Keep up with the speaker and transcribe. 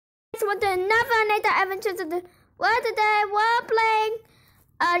welcome to another adventures of the world. Today we're playing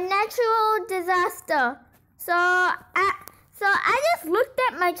a natural disaster. So I just looked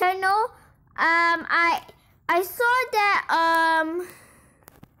at my channel. I saw that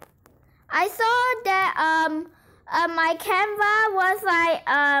my camera was like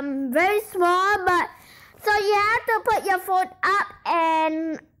very small, but so you have to put your phone up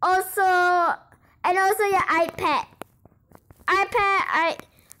and also your iPad,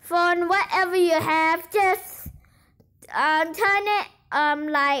 phone, whatever you have, just turn it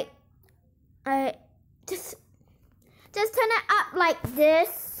just turn it up like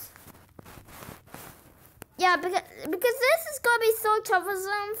this. Yeah, because this is gonna be so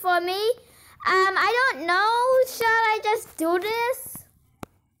troublesome for me. I don't know. Shall I just do this?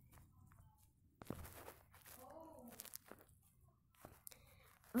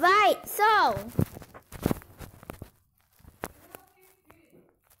 Right, so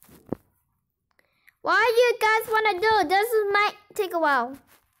what do you guys want to do? This might take a while.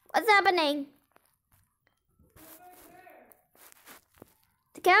 What's happening?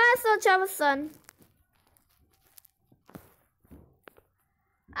 The camera's so troublesome.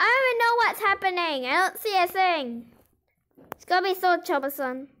 I don't even know what's happening. I don't see a thing. It's gonna be so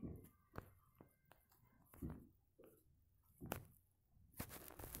troublesome.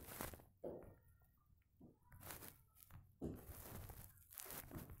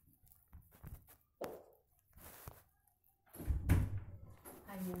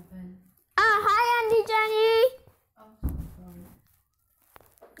 Oh, hi, Auntie Jenny.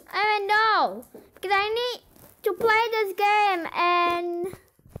 I don't know, because I need to play this game, and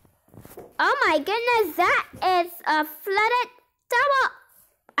oh my goodness, that is a flooded tower.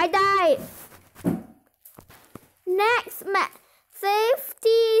 I died. Next match,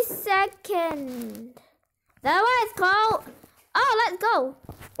 50 seconds. That's what it's called. Oh, let's go.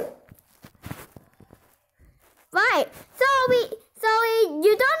 Right, so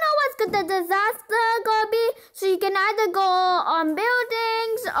you don't know what's the disaster gonna be, so you can either go on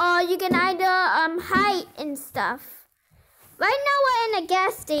buildings or you can either hide and stuff. Right now we're in a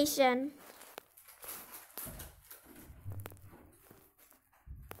gas station.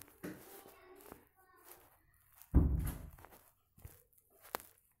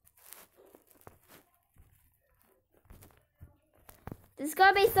 This is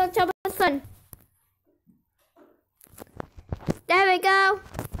gonna be so troublesome. There we go.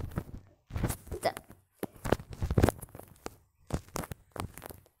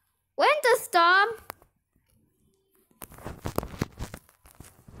 Winter storm.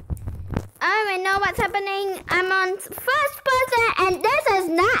 I don't even know what's happening. I'm on first person and this is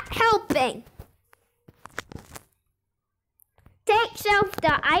not helping. Take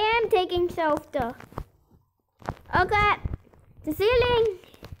shelter. I am taking shelter. Okay. The ceiling.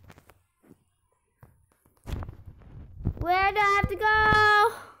 Where do I have to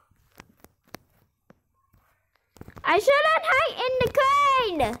go? I shouldn't hide in the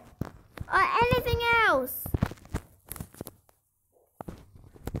crane or anything else.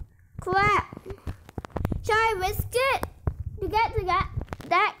 Crap. Should I risk it to get to that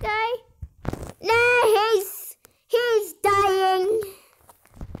guy? Nah, he's dying.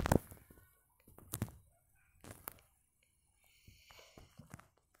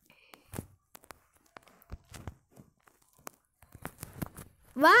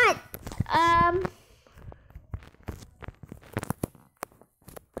 What?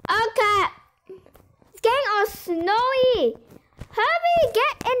 Okay. It's getting all snowy. Hurry,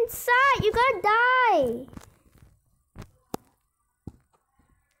 get inside. You're gonna die.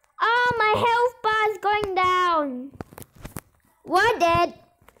 Oh, my health bar is going down. What did?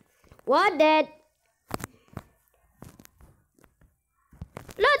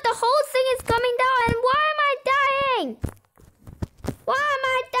 Look, the whole thing is coming down, and why am I dying? Why am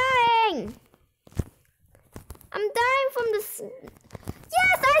I dying? I'm dying from the...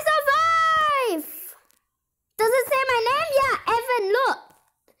 Yes, I survived! Does it say my name? Yeah, Evan, look.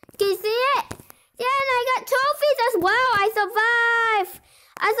 Can you see it? Yeah, and I got trophies as well. I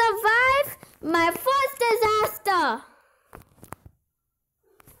survived my first disaster.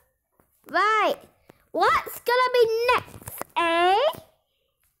 Right. What's gonna be next, eh?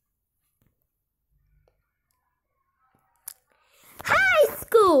 High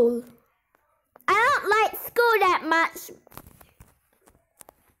school. I don't like school that much.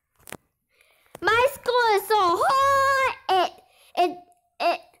 My school is so hot.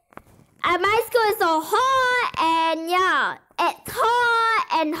 My school is so hot, and yeah, it's hot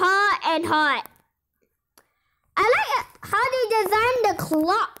and hot and hot. I like how they designed the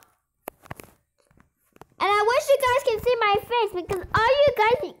clock. And I wish you guys can see my face because all you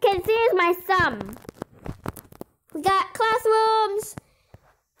guys can see is my thumb. We got classrooms.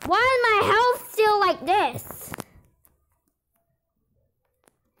 Why is my health still like this?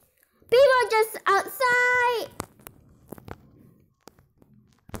 People are just outside.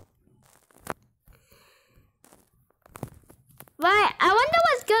 Right, I wonder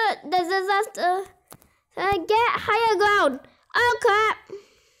what's good. The disaster. Get higher ground. Oh crap.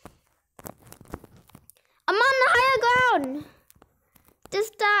 I'm on the higher ground.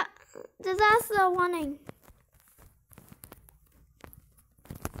 Disaster warning.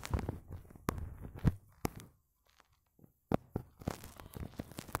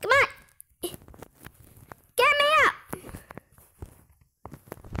 Come on. Get me up.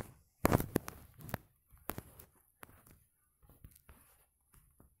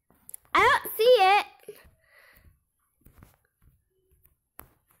 I don't see it.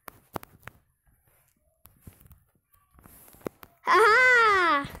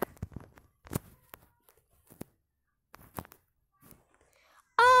 Aha!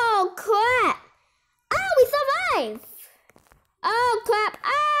 Oh crap! Oh, we survived! Oh crap!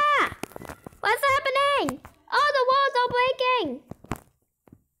 Ah! What's happening? Oh, the walls are breaking!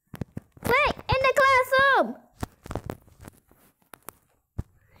 Wait, in the classroom!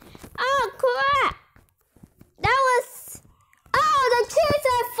 Oh crap! That was... Oh, the trees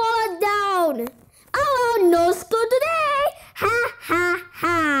have fallen down! Oh, no school today! Ha ha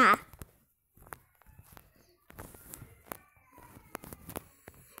ha!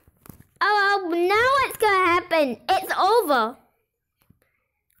 Oh, now what's gonna happen? It's over.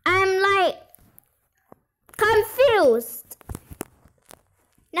 I'm like confused.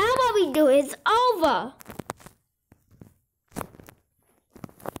 Now what we do is over.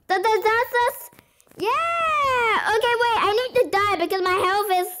 The disasters? Yeah! Okay, wait, I need to die because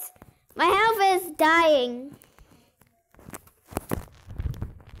my health is dying.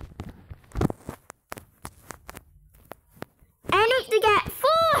 I need to get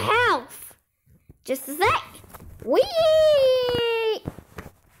full health. Just a sec. Whee!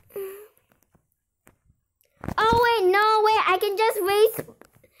 Oh wait, no wait, I can just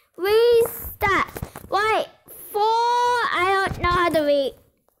restart. Wait, 4, I don't know how to read.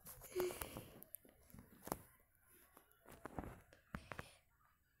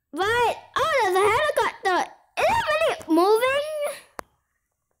 Right, oh, there's a helicopter. Is it really moving?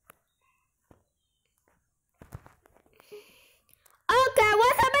 Okay,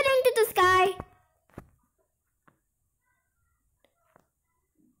 what's happening to the sky?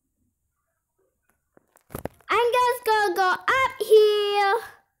 I'm just gonna go up here.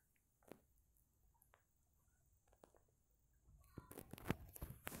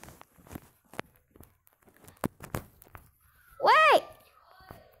 Wait!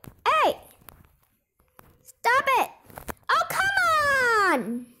 Hey! Stop it! Oh, come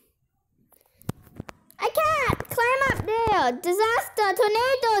on! I can't climb up there. Disaster,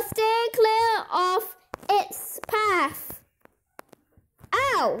 tornado, stay clear of its path.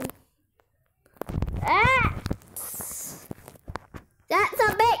 Ow! That's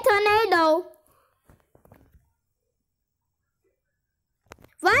a big tornado.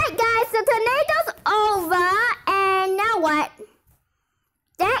 Right, guys, the tornado's over, and now what?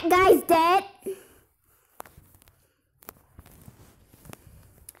 That guy's dead.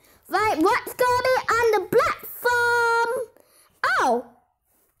 Right, what's gonna be on the platform? Oh,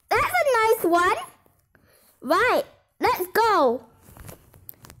 that's a nice one. Right, let's go.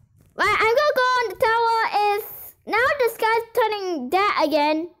 Right, I'm gonna go on the tower. Now the sky's turning that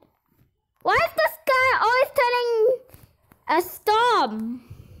again. Why is the sky always turning a storm?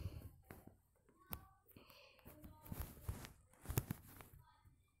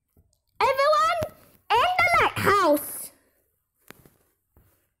 Everyone in the lighthouse.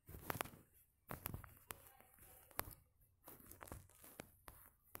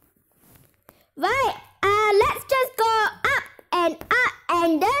 Right, let's just go up,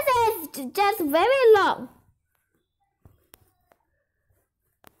 and this is just very long.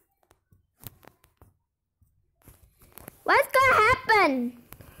 What's gonna happen?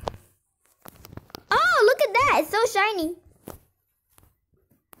 Oh, look at that, it's so shiny.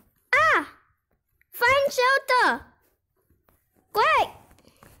 Ah, find shelter. Quick.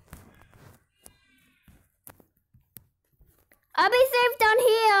 I'll be safe down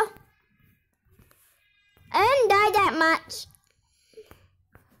here. I didn't die that much.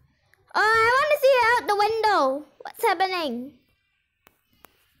 Oh, I want to see out the window. What's happening?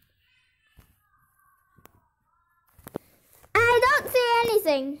 I don't see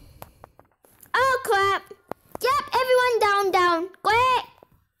anything. Oh crap. Yep, everyone down. Quick.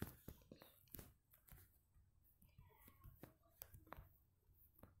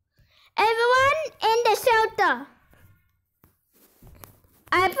 Everyone in the shelter.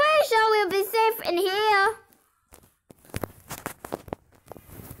 I'm pretty sure we'll be safe in here.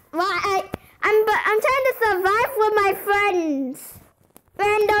 Well, I'm trying to survive with my friends.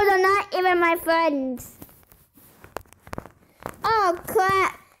 Even though they're not even my friends. Oh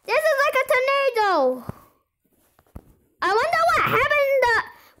crap! This is like a tornado. I wonder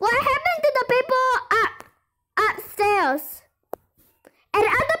what happened to the people upstairs. And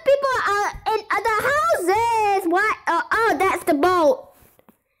other people are in other houses. What? Oh, that's the boat.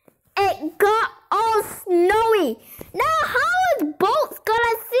 It got all snowy. Now, how is boats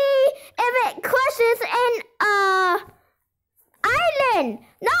gonna see if it crashes in island?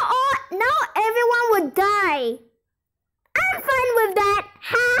 Now everyone would die. I'm fine with that,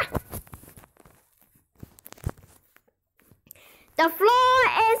 huh? The floor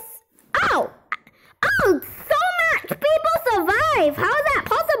is oh, so much people survive. How is that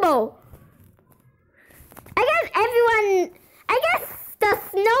possible? I guess the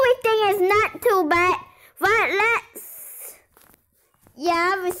snowy thing is not too bad. But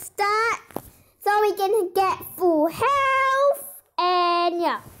restart so we can get full health and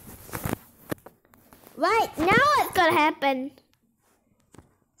yeah. Right, now what's gonna happen?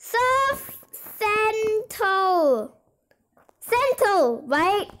 Surf Central. Central,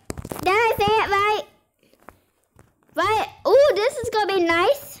 right? Did I say it right? Right. Ooh, this is gonna be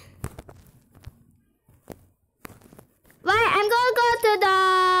nice. Right, I'm gonna go to the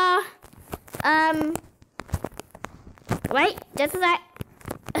wait, just a sec.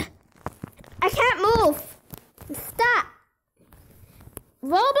 I can't move. Stop.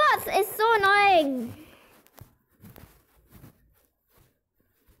 Roblox is so annoying.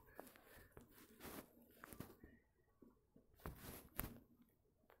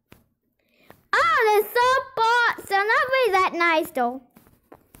 Oh, the surfboards. They're not really that nice though.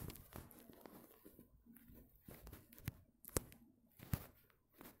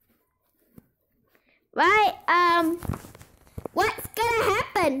 Right, what's gonna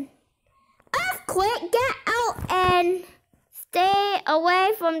happen? Earthquake, get out and stay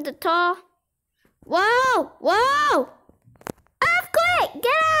away from the door. Whoa, whoa! Earthquake,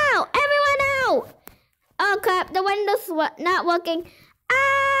 get out! Everyone out! Oh crap, the window's not working.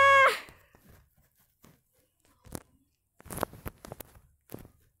 Ah!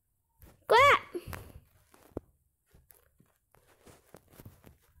 Crap!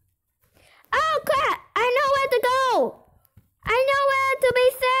 Oh crap! I know where to go! I know where to be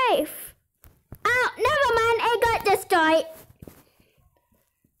safe! Oh, never mind, it got destroyed.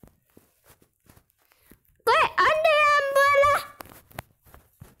 Wait, on the umbrella!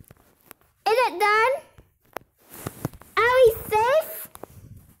 Is it done? Are we safe?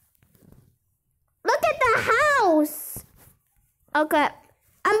 Look at the house! Okay.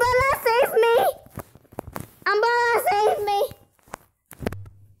 Umbrella, save me! Umbrella, save me!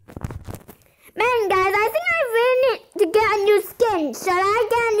 Man, guys, I think I really need to get a new skin. Should I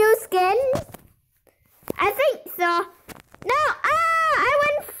get a new skin? I think so. No! Ah! I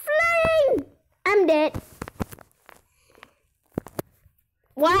went flying! I'm dead.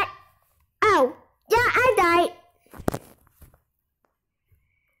 What? Oh. Yeah, I died.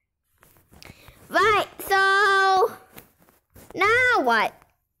 Right, so... Now what?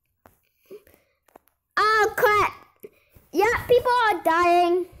 Oh, crap. Yeah, people are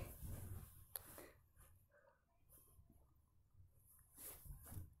dying.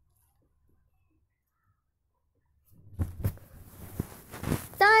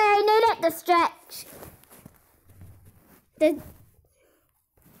 Sorry, I needed to stretch.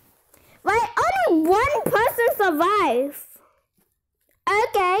 Right, only one person survived.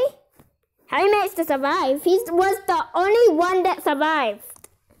 Okay. How he managed to survive? He was the only one that survived.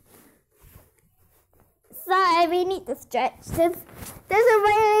 Sorry, we need to stretch. This is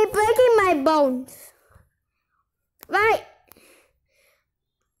really breaking my bones. Right.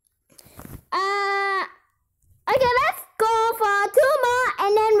 Okay, let's go for 2 more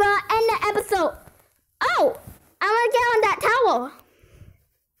and then we'll end the episode. Oh, I want to get on that tower.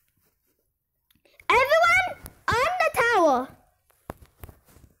 Everyone on the tower.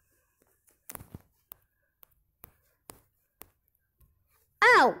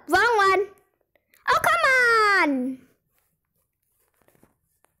 Oh, wrong one. Oh, come on.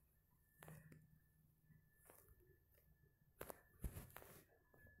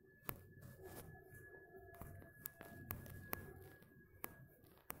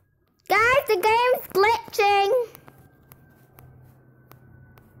 Guys, the game's glitching.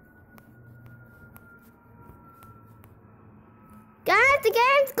 Guys, the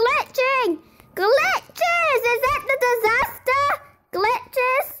game's glitching. Glitches! Is that the disaster?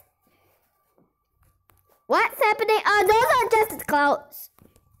 Glitches? it's close.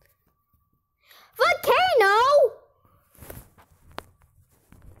 Volcano?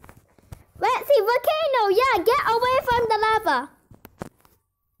 Let's see, volcano. Yeah, get away from the lava.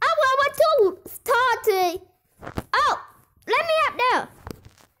 Oh, well, we're too starty. Oh, let me up there.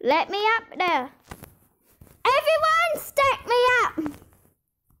 Let me up there. Everyone, stack me up.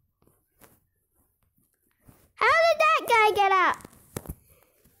 How did that guy get up?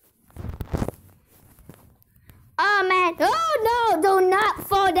 Oh, man. Oh, no, do not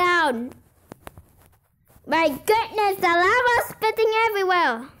fall down. My goodness, the lava's spitting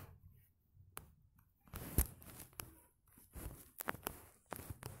everywhere.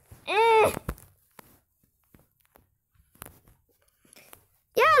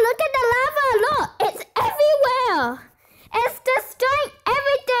 Yeah, look at the lava. Look, it's everywhere. It's destroying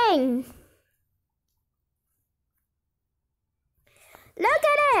everything. Look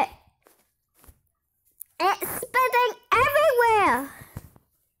at it. It's spitting everywhere.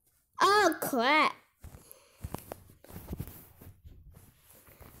 Oh, crap.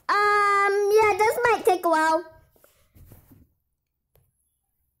 Yeah, this might take a while.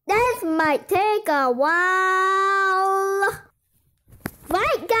 This might take a while.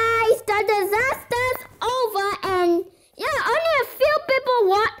 Right, guys, the disaster's over, and yeah, only a few people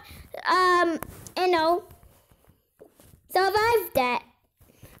survived that.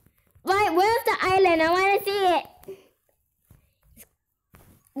 Right, where's the island? I want to see it.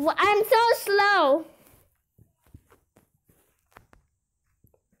 I'm so slow.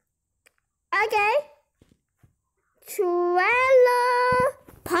 Okay. Trailer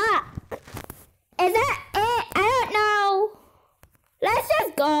Park. Is that it? I don't know. Let's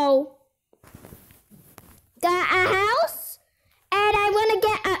just go. Got a house, and I want to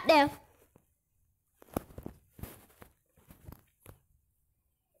get up there.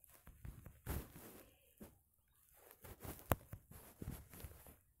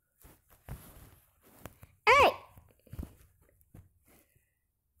 Hey!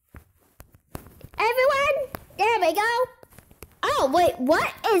 Everyone, there we go. Oh, wait,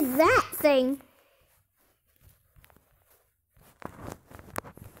 what is that thing?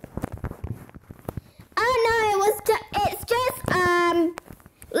 Oh no, it's just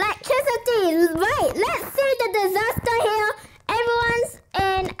electricity. Right, let's see the disaster here. Everyone's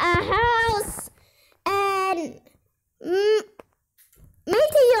in a house and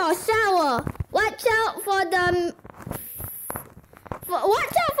meteor shower. Watch out for the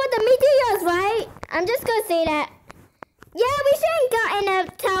meteors, right? I'm just gonna say that. Yeah, we shouldn't go in a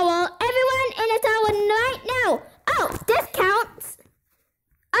tower. Everyone in a tower right now. Oh, this counts.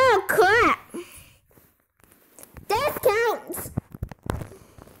 Oh crap. This counts.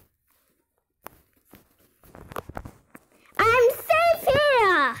 I'm safe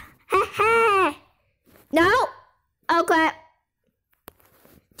here. Ha. No. Oh crap.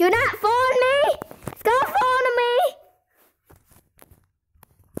 Do not fall on me. Don't fall on me.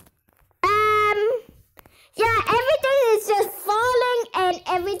 Yeah, everything is just falling and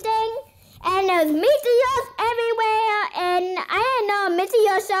everything. And there's meteors everywhere. And I don't know, a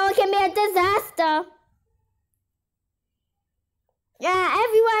meteor shower can be a disaster. Yeah,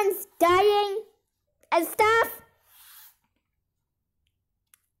 everyone's dying and stuff.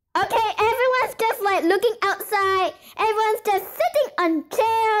 Okay, everyone's just like looking outside. Everyone's just sitting on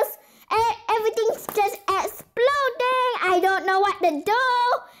chairs. And everything's just exploding. I don't know what to do.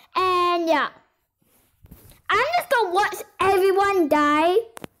 And yeah. I'm just gonna watch everyone die.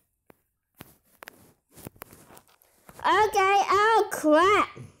 Okay, oh crap.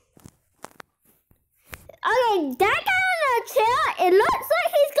 Okay, that guy on the chair, it looks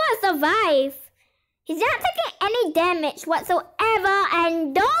like he's gonna survive. He's not taking any damage whatsoever,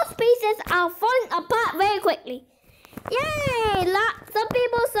 and those pieces are falling apart very quickly. Yay, lots of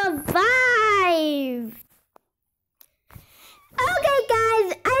people survive. Okay guys,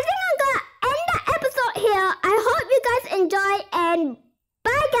 I think I'm gonna end the episode here. I hope you guys enjoyed, and